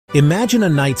Imagine a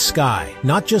night sky,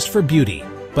 not just for beauty,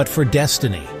 but for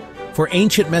destiny. For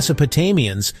ancient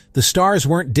Mesopotamians, the stars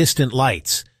weren't distant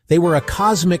lights. They were a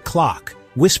cosmic clock,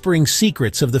 whispering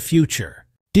secrets of the future.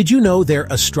 Did you know their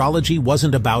astrology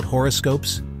wasn't about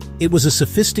horoscopes? It was a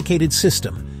sophisticated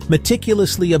system,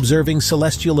 meticulously observing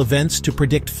celestial events to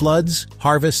predict floods,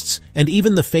 harvests, and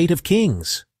even the fate of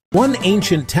kings. One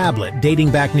ancient tablet,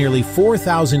 dating back nearly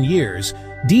 4,000 years,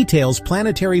 details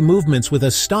planetary movements with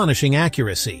astonishing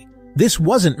accuracy. This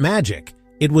wasn't magic.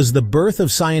 It was the birth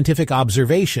of scientific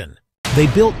observation. They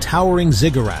built towering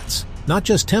ziggurats, not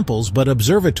just temples but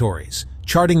observatories,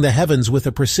 charting the heavens with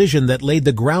a precision that laid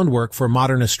the groundwork for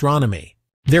modern astronomy.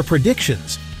 Their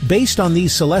predictions, based on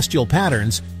these celestial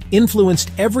patterns,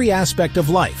 influenced every aspect of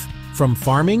life, from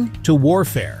farming to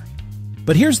warfare.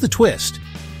 But here's the twist.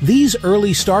 These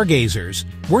early stargazers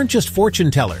weren't just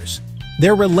fortune-tellers.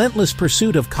 Their relentless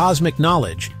pursuit of cosmic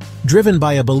knowledge, driven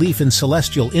by a belief in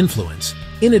celestial influence,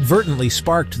 inadvertently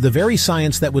sparked the very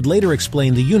science that would later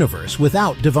explain the universe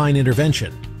without divine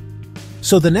intervention.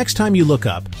 So the next time you look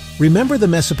up, remember the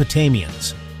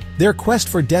Mesopotamians. Their quest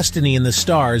for destiny in the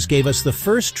stars gave us the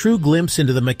first true glimpse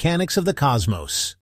into the mechanics of the cosmos.